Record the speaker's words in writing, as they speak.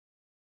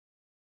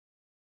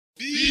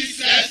Peace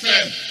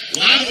FM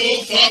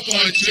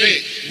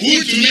 104.3.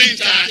 Who to me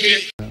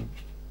take?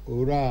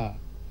 Ora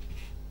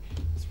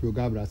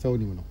Spiogabra, so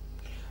you know.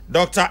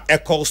 Dr.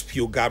 Eccles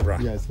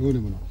Spiogabra. Yes, who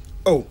you know.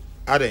 Oh,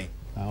 Ade.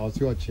 I was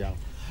your child.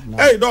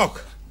 Hey,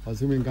 Doc.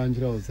 Assuming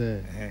Ganjiro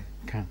say,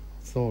 can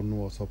so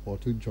no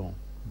support to John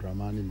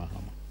Dramani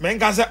Mahama. Men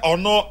can say or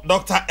no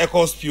Dr.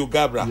 Eccles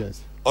Spiogabra.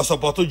 Yes. Or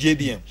support to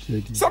JDM.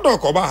 So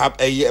Doc Oba have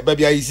a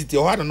baby I see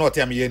or had not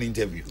tell me an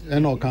interview.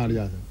 And no can't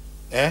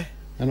eh?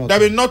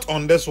 That will not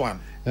on this one.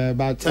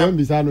 But when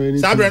beside no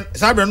anything.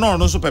 Sabre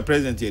no super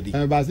president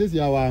here. But since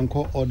you are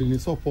uncle ordinary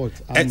support.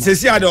 And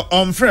says you are the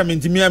on frame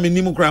into me, I mean,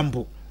 Nimu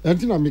Crampo.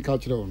 Until I make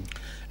out your own.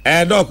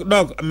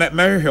 Doc,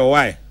 marry her,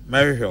 why?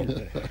 Marry her.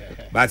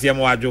 But you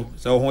are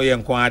so who you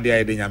inquire the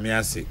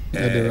Yamiasi.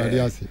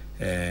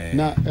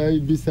 Now,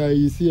 beside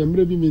you see, I'm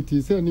ready me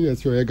to say,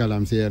 yes, you're a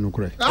Galamsey and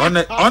Ukraine.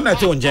 On a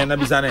tone, Jenna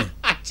Bizane.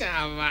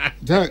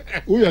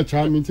 We are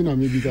charming to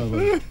me because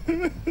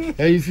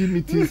you see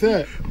me to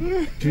say,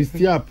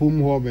 Tristia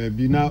Pum Hobe,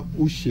 Bina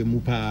Ushe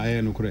Mupa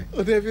and Ukraine.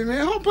 Oh, they may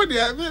hope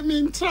they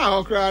mean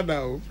Trow crowd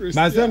now.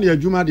 My son, your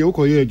Juma, the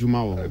Okoye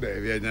Jumao.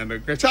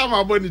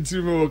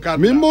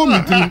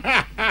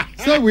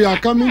 So we are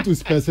coming to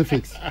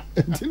specifics.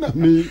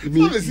 Me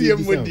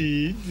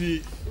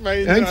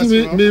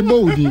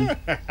body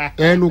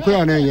and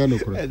Ukraine and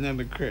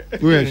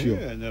Yanukra. Where is you?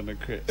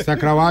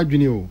 Sakrawa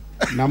Junio,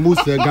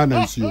 Namusa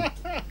Ganansu.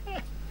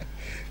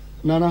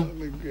 Nana,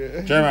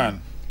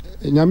 Chairman.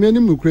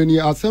 Yamani Ukraine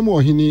are some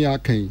more hini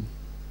akain.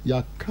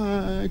 Ya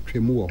can't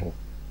tremor.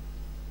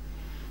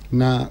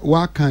 Na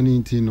wakan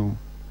intino.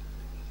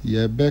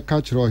 Ye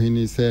beka chro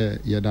hini se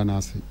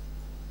yedanasi.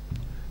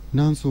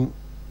 Nanso,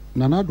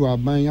 Nanado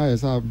aban ya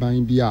esa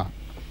aban bia.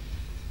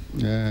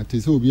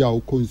 Tese obi a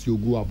okonsi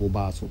ogu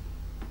abobaso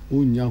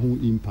onya ho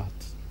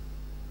impact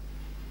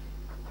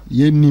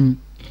yenim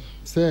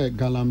se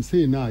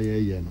Galamsey na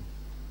ye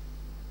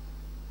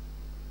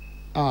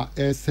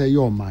no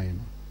your mind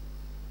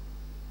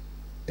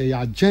a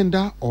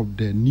agenda of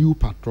the New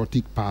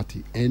Patriotic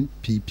Party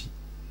NPP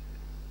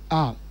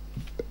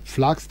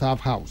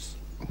Flagstaff House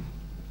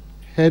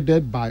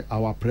headed by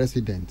our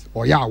president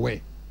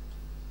Oyawe.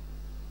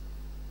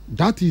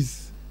 That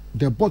is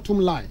the bottom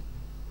line.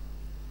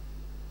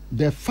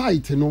 The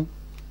fight,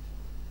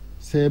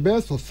 say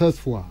be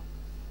successful.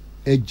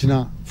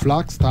 Ejna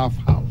Flagstaff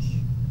House.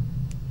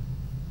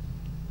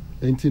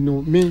 And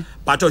me.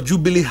 But a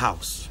Jubilee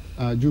House.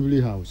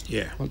 Jubilee House.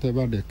 Yeah.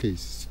 Whatever the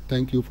case.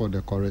 Thank you for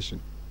the correction.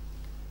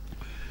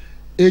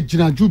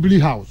 Ejna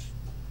Jubilee House.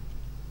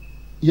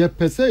 Ye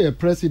per se a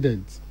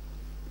president.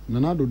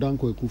 Nanado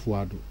Danko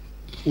Akufo-Addo.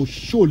 Will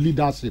show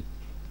leadership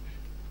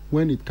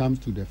when it comes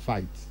to the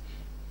fight.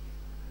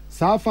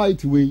 Sa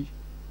fight way.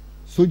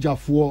 Soja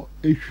for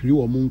ehwiri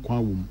wo nkwa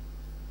wom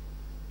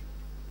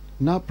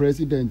na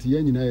president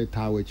ye nyina ye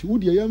tawachi wo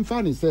de ye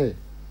mfa ne se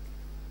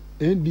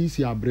NDC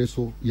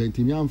abreso ye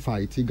ntimi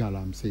amfa iti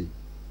Galamsey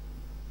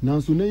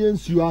nanso na ye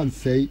nsuo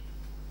ansei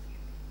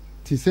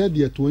ti se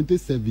de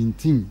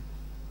 2017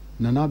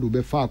 Nanado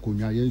be fa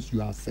akonya ye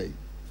nsuo asei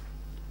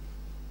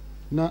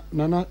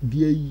na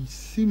de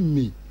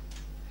simi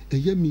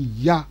eye mi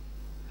ya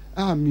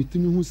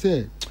mitimi hu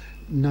se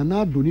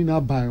Nanado ni na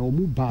ban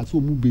omu ba so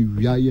omu be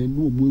wiaye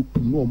no omu eku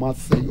no omu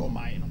say your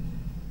mind.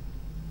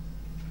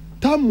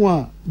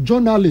 Tamwa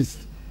journalist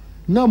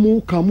na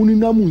mu kamuni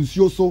na mu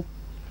nsuo so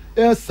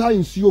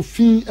science yo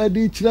fin e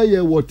de kire ye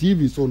wo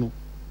TV so no.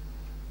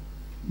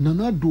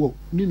 Nanado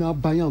ni na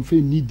ban amfe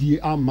nidie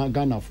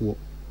amaganafo.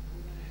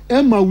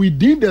 Emma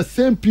within the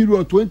same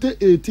period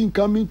 2018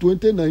 coming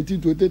 2019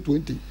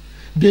 2020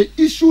 they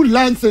issue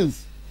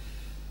license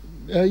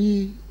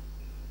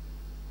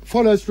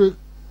forestry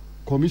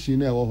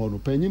commission e wo ho no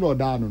panyin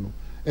oda no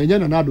enye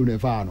Nanado ne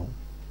fa no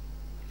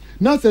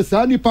na se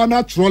sa nipa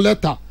natural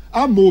letter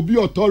am obi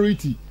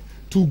authority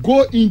to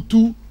go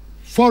into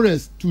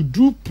forest to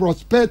do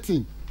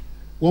prospecting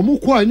wo mu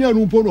kwa anya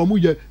no mpo no mu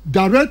ye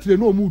directly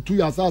no mu tu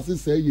asase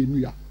say ye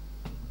nua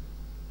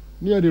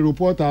near the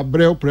reporter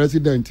brel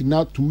president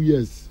na 2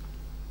 years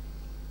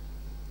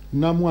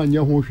na mu anya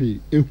ho hwe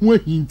ehu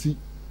ahinti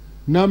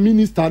na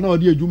minister na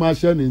odi adwuma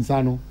hye ne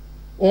nsa no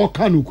o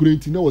ka no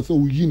kurenti na wo se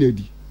wo yi na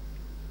di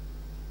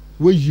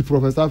we yi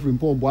Professor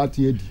Frimpong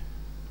Boati edi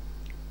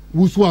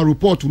wusu a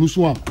report no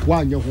so a wa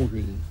anya ho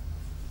hwe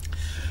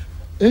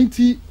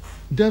enti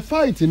the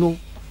fight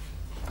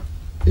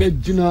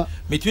ejina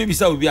metime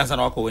bisa obi ansa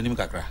na wakọ wanim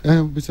kakra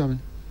bisa me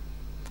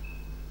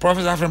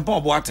Professor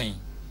Frimpong Boati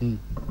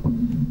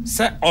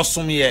say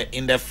osumye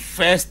in the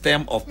first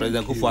term of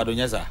President Akufo-Addo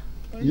nyesa.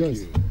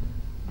 Yes,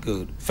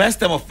 good. First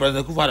term of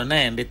President Akufo-Addo na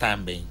end the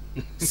time being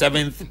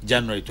 7th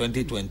January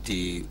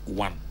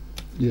 2021.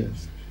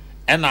 Yes.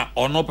 And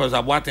no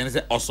Professor Boateng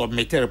say or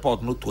submit a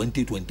report no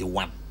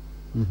 2021.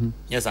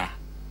 Yes, sir.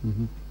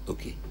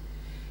 Okay.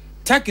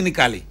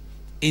 Technically,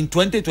 in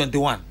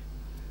 2021,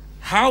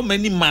 how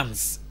many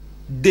months,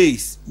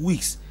 days,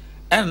 weeks,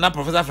 and now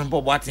Professor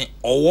Frimpong Boateng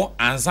or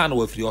answer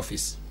with free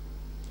office?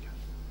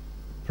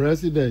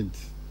 President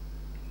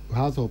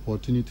has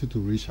opportunity to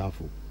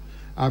reshuffle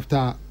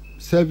after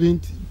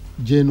 7th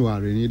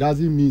January, it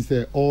doesn't mean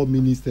say all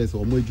ministers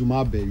or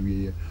Mojuma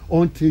Berry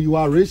until you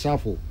are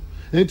reshuffle.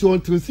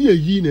 Until see a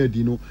year,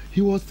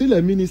 he was still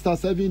a minister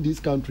serving this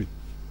country.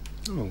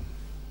 No.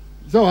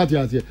 So what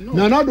you say? No.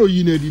 Nanado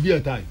Yine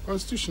did time.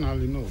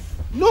 Constitutionally, no.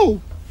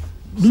 No.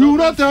 Do you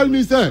not tell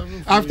me, sir,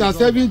 after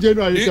 7th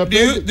January?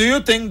 Do you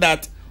think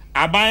that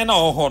Abayana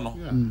or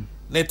Hono?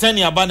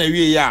 Netanya Abana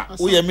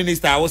we a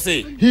minister, I will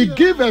say. He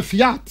gave a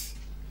fiat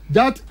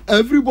that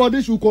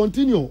everybody should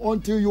continue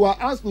until you are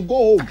asked to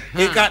go home.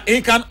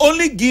 He can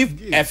only give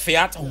a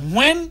fiat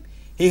when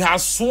he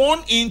has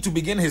sworn in to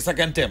begin his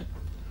second term.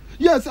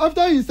 Yes,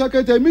 after his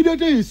second term,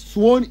 immediately he's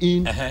sworn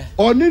in.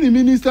 Or any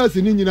ministers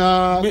in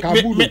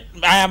Kabulu.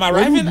 I am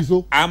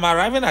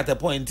arriving at a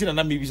point in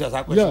the maybe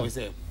question we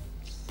say.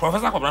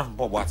 Professor Kobran from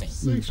Pop Watson.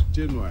 6th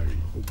January.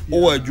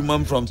 Oh,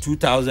 Jumam from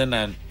 2000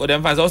 and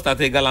then I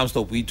started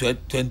Galamsey with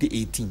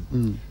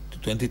 2018 to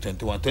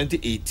 2021,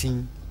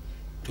 2018,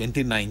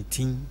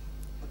 2019,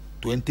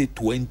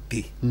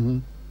 2020.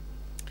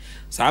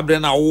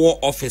 Sabrina war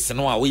office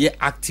no we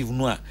active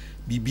no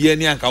bibia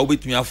ni anka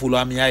obetumi afolo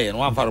amia no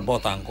one for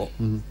report anko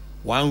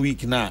 1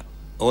 week na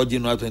or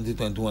January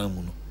 2021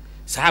 mu no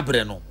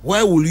Sabre no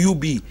where will you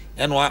be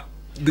and what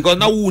because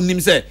now who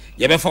nim say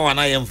ye be fa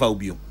wana ye mfa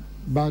obio.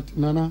 But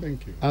Nana,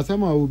 thank you. As I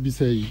will be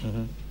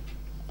saying,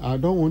 I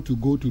don't want to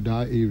go to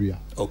that area.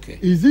 Okay.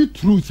 Is it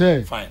true,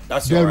 sir? Fine.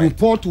 That's the right.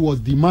 report was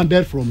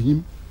demanded from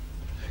him.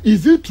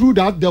 Is it true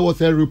that there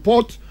was a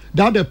report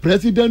that the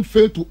president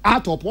failed to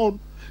act upon?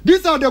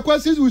 These are the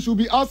questions we should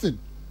be asking.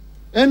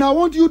 And I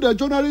want you, the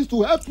journalists,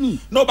 to help me.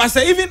 No, but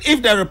sir, even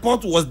if the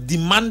report was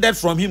demanded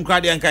from him,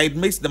 Kradianka, it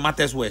makes the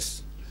matters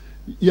worse.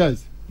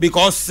 Yes.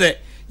 Because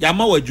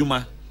Yamawa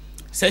Juma,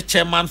 say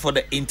chairman for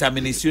the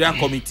interministerial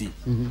committee.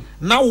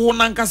 Now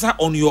wonankasa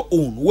on your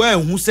own. Where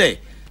who say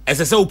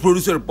as I say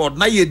produce a report.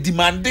 Now you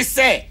demand this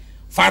say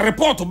for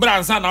report to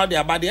bransan out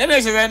there about the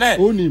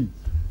Onim.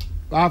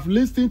 I've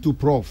listened to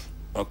Prof.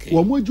 Okay.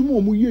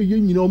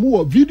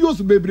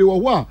 Videos bebre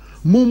wa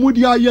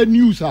mumudia ye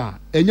news ah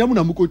enyamu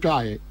na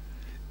mukotwa ye.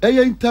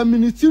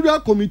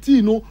 Interministerial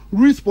committee no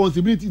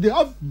responsibility. They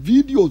have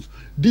videos,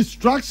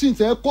 distractions,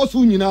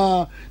 kosu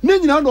nyina. Ne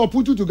nyina no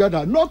put you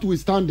together,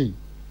 notwithstanding.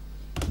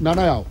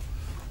 Nana,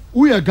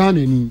 we are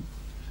Ghanaian.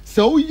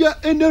 So we hear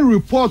any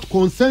report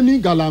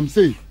concerning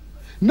Galamsey.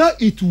 Now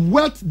it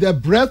wet the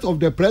breath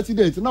of the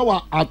president. Now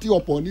we're at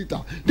upon it.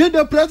 Then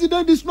the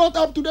president is not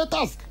up to the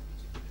task.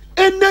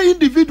 Any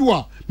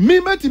individual, me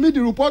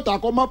the reporter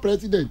come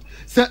president.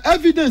 Say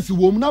evidence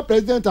woman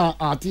president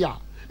at here.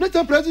 Let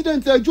the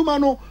president say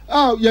Jumano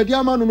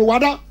yediamano no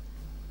wada.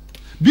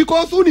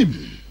 Because unim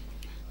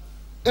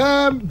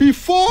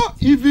before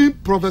even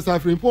Professor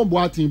Frimpong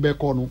Boatin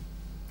Bekono.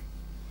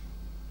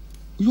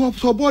 Your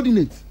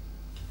subordinate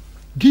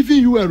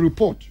giving you a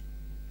report.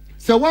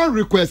 Say one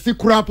request, see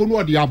crap on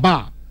what the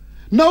aba.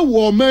 Now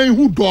woman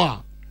who do.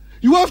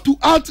 You have to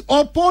act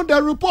upon the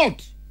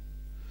report.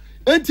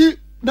 Enti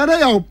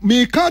nana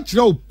me catch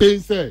now pain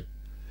say.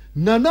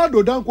 Nana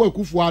Dodanko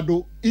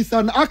Akufo-Addo is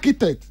an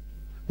architect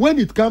when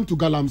it comes to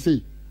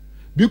Galamsey.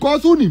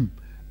 Because unim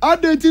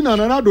adenti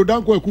nana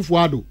Dodanko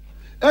Akufo-Addo.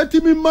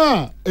 Eti mi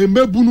ma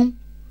emebunu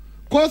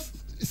cause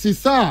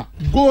sisa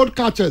gold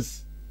catchers.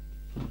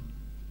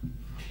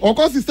 Of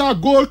course, it's our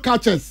goal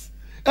catchers.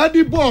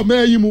 Eddie Bo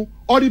Mayimu,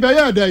 or the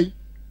Bayer Day.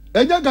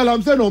 Enya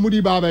Galamsey no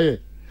Mudi Babaye.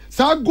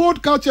 Sa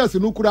gold catchers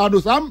no Kurado,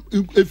 some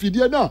if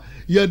you now,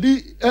 ye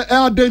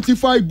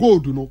identify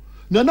gold, you know.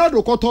 Nana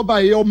do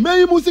kotobaye, or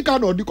Mayimu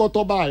Sikano di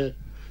kotobaye.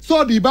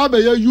 So the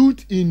Babaye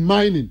youth in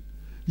mining.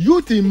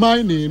 Youth in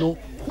mining, you know.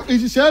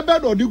 Is a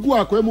bed or the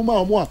Gua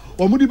Kwemuma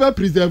or Mudiba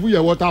preserve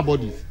your water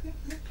bodies.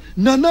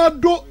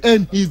 Nanado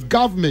and his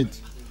government.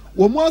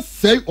 One more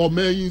say or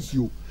mayins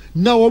you.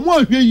 Now, one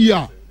more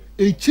here.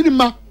 A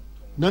chilima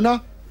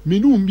nana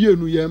minu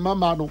mbienu ye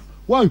mama no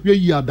one hwe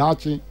yi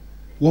adache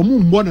wo mu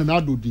mbo na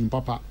do din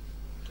papa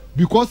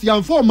because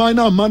yan for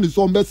mine man is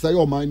on best say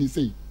o mine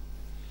say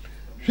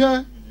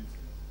hwe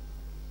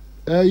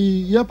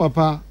ye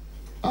papa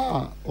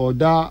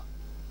oda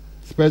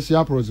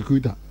special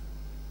prosecutor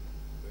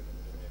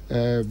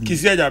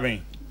Kisia Jaben.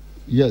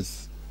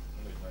 Yes,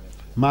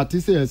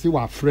 Matisse say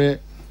wa frɛ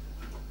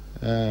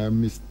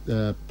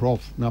Mr.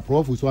 Prof na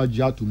Prof so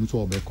agya to mu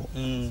so obeko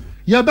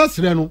ye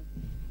besre no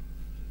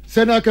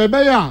se na ka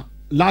be ya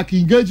like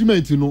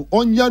engagement no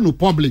onya no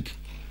public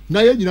na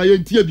ye nyina ye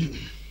ntie bi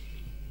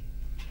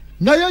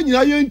na ye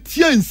nyina ye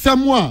ntie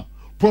nsɛm a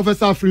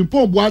Professor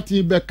Frimpong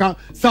Boatin beka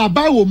sa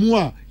ba wo mu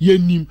a ye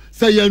nim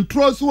se ye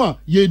ntro so a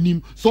ye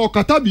nim so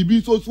kata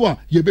bibi so a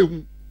ye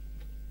behu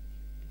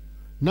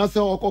na se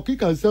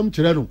okokika nsɛm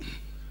kyerɛ no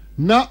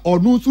na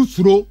ɔno nso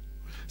suro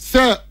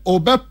se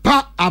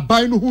obepa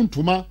aban no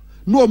huntuma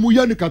no omu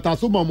ye ni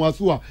kataso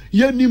mamwaso a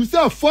ye nim se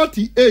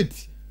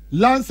 48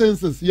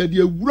 licenses ye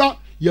de ewura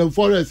ye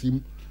forest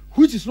him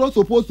which is not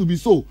supposed to be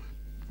so.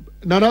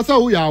 Nana sa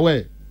we are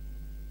aware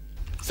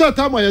se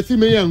time ye si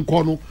me ye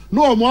nko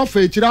no omu afa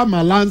ekira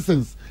ma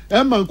license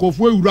e man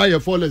kofo ewura ye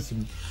forest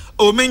him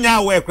o menya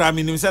aware kra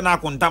me nim se na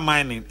akonta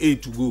mining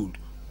 8 gold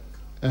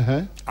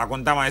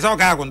Akontaman. Is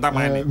okay,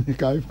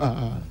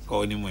 Akontaman.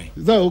 Call him way.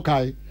 Is that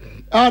okay?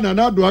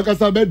 Nana do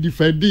akasa be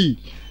defendi.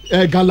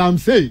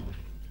 Galamsey.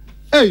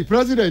 Hey,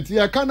 President,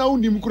 ya kana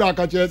unim kura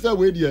kache say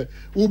we there.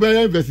 We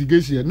be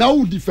investigation. Now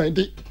we defend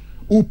it.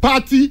 We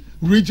party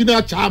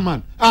regional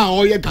chairman.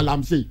 Oye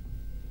Galamsey.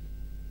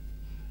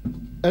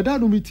 Eda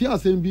no miti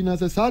asem bi na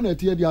se sa na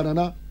tie dia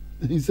nana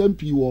nsem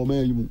pi wo ma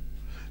yimu.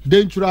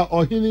 Dentura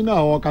ohini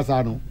na o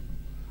kasa no.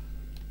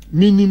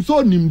 Minim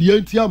so nim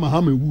die ntia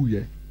mahama wu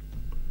ye.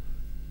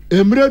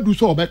 Emre du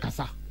so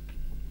obekasa.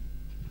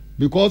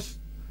 Because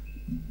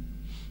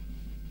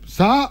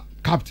sa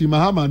Captain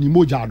Mahama ni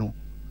moja no.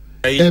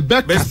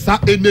 Ebekasa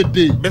any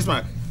day.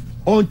 Bismark.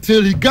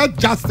 Until he get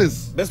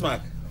justice. Bismark.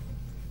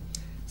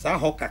 Sa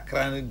ho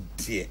kakra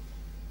tie.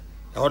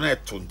 Ona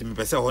etonti me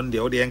pese ho ndie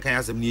o de enkan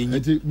asem ni enyi.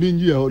 Enti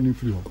minyi e ho ni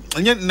free ho.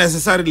 Anya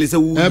necessarily say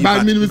wu.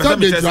 Ba minimum say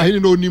de try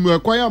no onimu e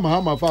kwaya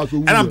Mahama fa so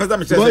wu. And pese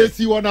me say. Boy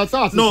see one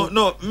assassin.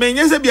 No,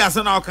 menye se bi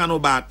ase na o kan no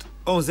bad.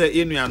 On say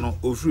enua no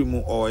ofiri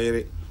mu o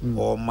yere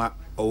o ma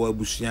o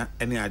abusua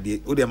ene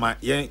ade. O de ma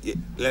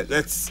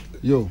let's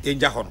yo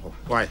enja ho no.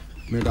 Why?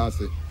 Me da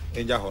say.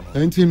 Enja ho no.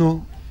 Enti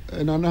no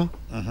nana.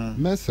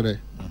 Mesre.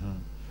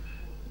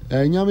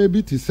 Nyame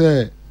bi ti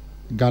say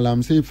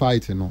Galamsey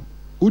fight no.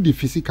 Udi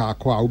physical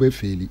kwa ube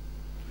faili.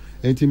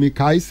 Enti mi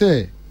kai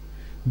say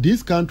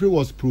this country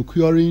was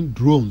procuring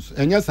drones.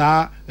 Enya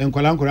sa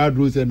enkwala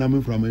drones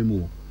enami from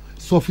emu.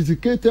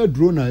 Sophisticated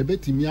drone na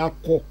ebeti mi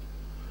akọ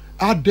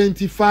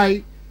identify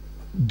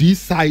these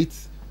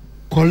sites,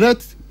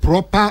 collect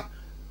proper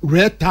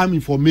real-time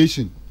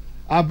information.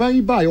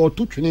 Abayi by or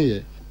to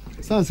twene.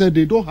 Some said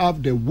they don't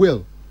have the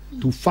will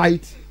to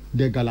fight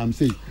the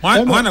Galamsey.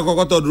 Why na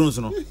got drones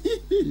no?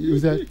 You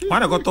said why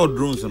na got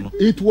drones no?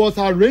 It was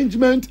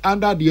arrangement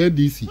under the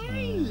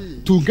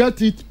NDC to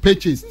get it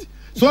purchased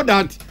so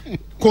that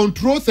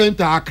control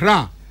center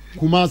Accra,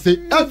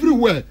 Kumasi,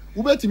 everywhere.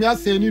 Ubetimi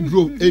aseni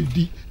drone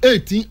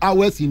 18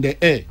 hours in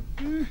the air.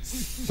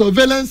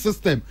 Surveillance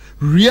system,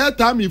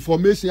 real-time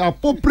information.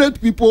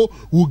 Appropriate people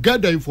will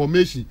get the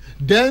information.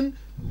 Then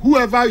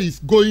whoever is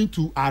going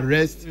to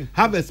arrest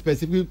have a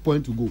specific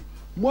point to go.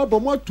 More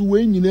but more to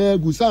when you know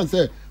Gusan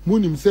say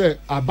Munim say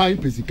Abayin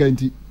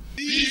Presidenti.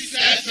 This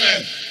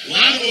FM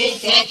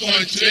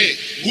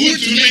 104.3 Good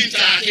to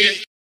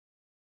meet